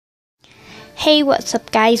Hey, what's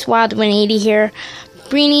up guys, Wild180 here,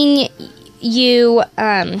 bringing you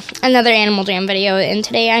another Animal Jam video, and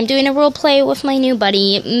today I'm doing a role play with my new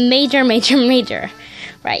buddy, Major.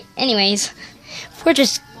 Right, anyways, we're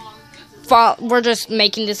just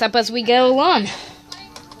making this up as we go along.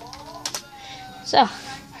 So,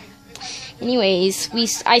 anyways,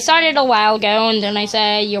 I started a while ago, and then I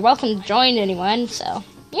said, you're welcome to join anyone, so,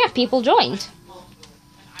 yeah, people joined.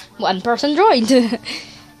 One person joined.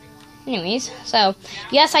 Anyways, so,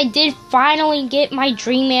 yes, I did finally get my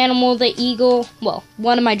dream animal, the eagle. Well,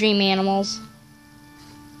 one of my dream animals.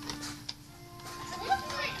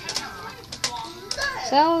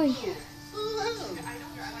 So,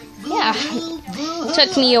 yeah, it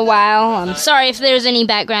took me a while. I'm sorry if there's any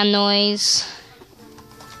background noise.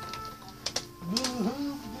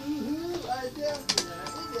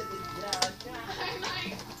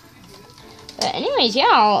 But anyways,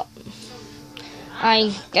 yeah,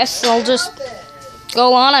 I guess I'll just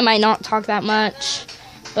go on. I might not talk that much.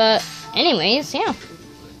 But anyways, yeah.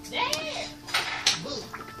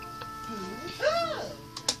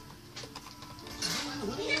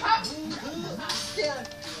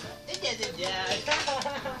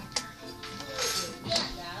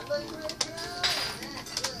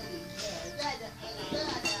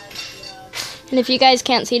 And if you guys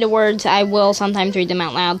can't see the words, I will sometimes read them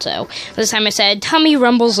out loud, so this time I said, tummy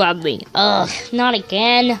rumbles loudly. Ugh, not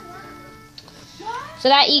again. So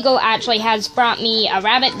that eagle actually has brought me a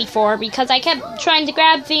rabbit before because I kept trying to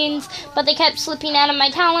grab things, but they kept slipping out of my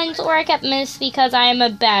talons, or I kept missed because I am a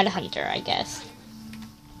bad hunter, I guess.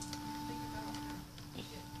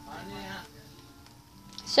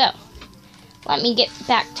 So, let me get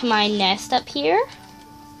back to my nest up here.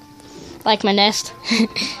 Like my nest.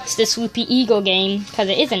 It's the Swoopy Eagle game, because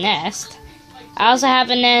it is a nest. I also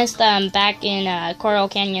have a nest back in Coral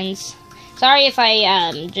Canyons. Sorry if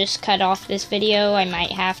I just cut off this video. I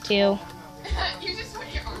might have to.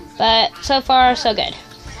 But so far, so good.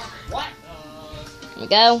 Here we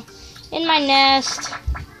go. In my nest.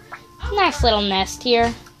 Nice little nest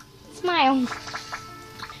here. Smile.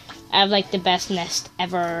 I have like the best nest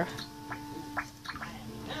ever.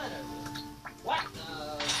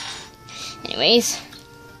 Anyways.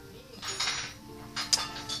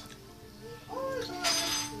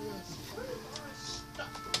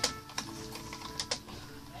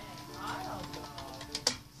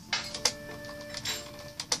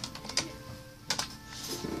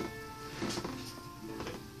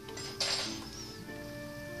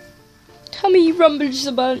 Tummy rumbles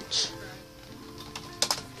a bunch.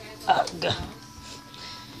 Ugh.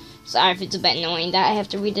 Sorry if it's a bit annoying that I have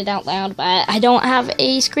to read it out loud, but I don't have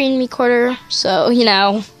a screen recorder, so, you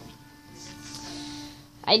know,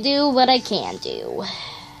 I do what I can do.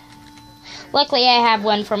 Luckily, I have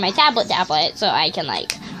one for my tablet, so I can,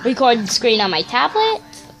 like, record the screen on my tablet,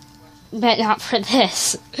 but not for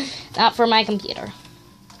this. Not for my computer.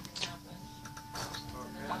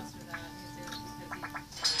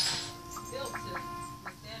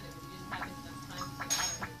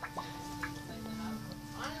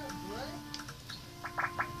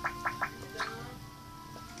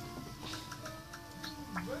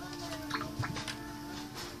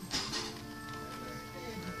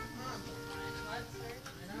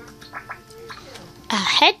 A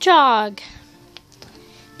hedgehog!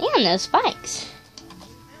 And those spikes.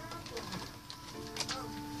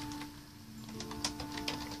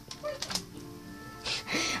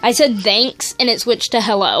 I said thanks, and it switched to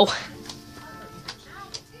hello.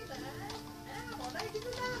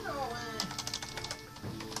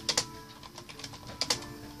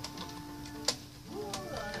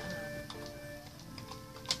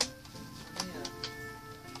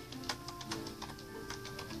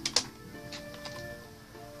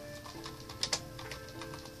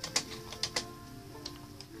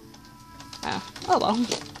 Oh well.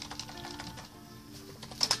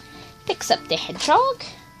 Picks up the hedgehog.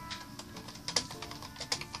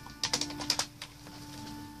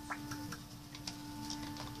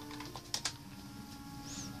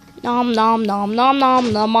 Nom nom nom nom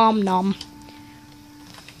nom nom nom nom.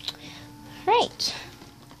 Right.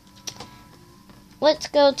 Let's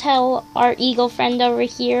go tell our eagle friend over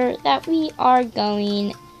here that we are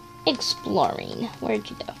going exploring. Where'd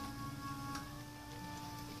you go?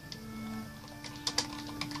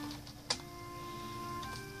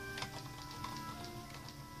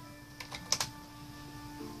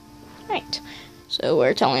 Right, so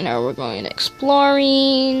we're telling her we're going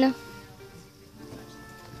exploring.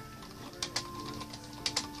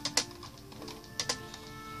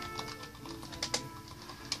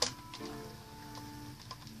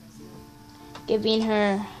 Giving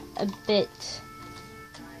her a bit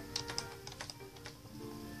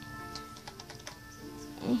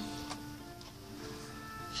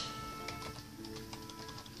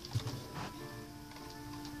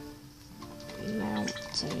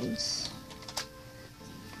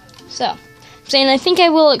So, I'm saying I think I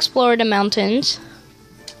will explore the mountains.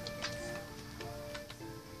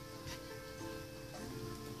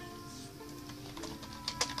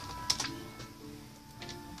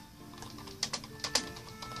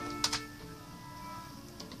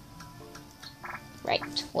 Right,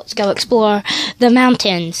 let's go explore the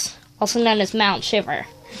mountains, also known as Mount Shiver.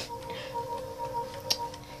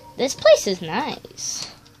 This place is nice.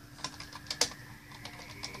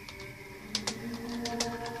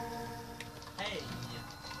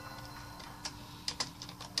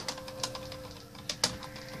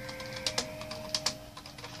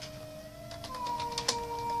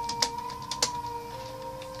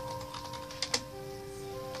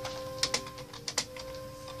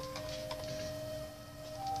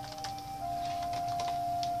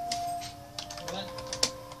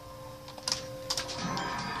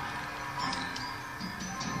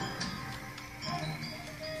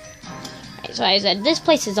 So I said, this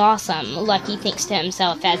place is awesome, Lucky thinks to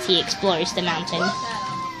himself as he explores the mountain.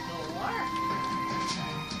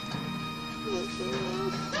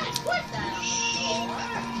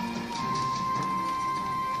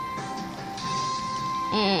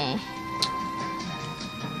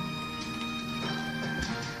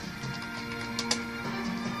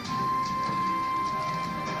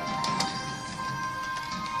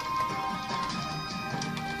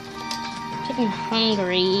 Getting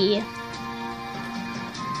hungry.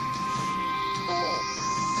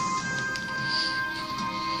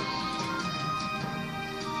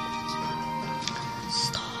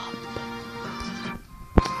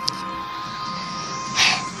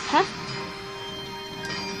 Huh?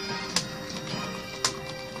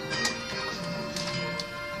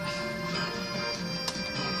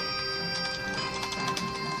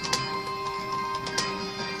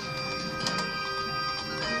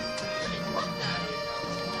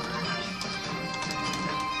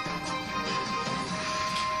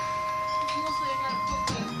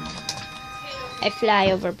 I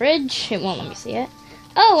fly over bridge. It won't let me see it.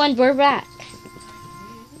 Oh, and we're back.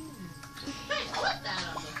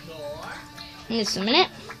 Just a minute.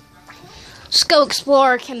 Just go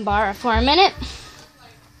explore Kimbara for a minute.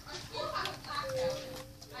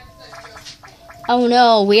 Oh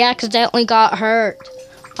no, we accidentally got hurt.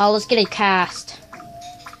 Oh, let's get a cast.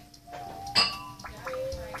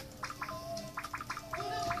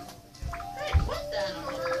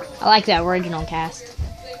 I like that original cast.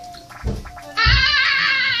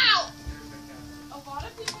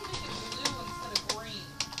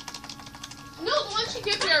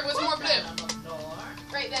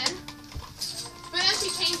 Right then. But then she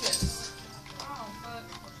changes.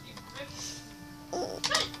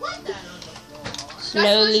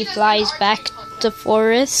 Slowly flies back to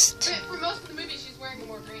forest. For most of the movie, she's wearing a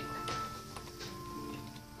more green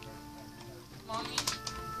one.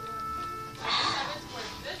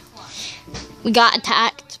 We got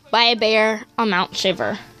attacked by a bear on Mount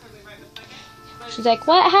Shiver. She's like,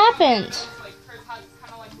 what happened?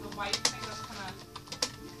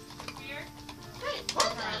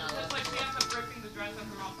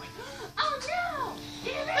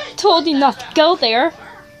 Told you not to go there.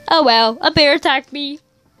 Oh well, a bear attacked me.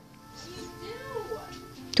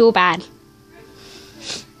 Too bad.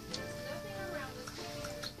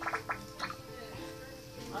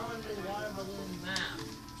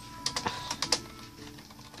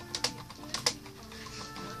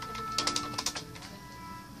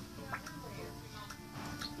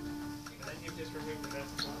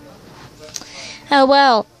 Oh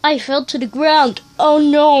well, I fell to the ground. Oh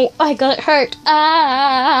no, I got hurt.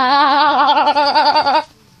 Ah!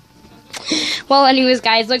 Well, anyways,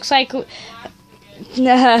 guys, looks like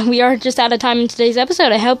we are just out of time in today's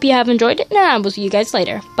episode. I hope you have enjoyed it, and I will see you guys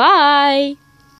later. Bye!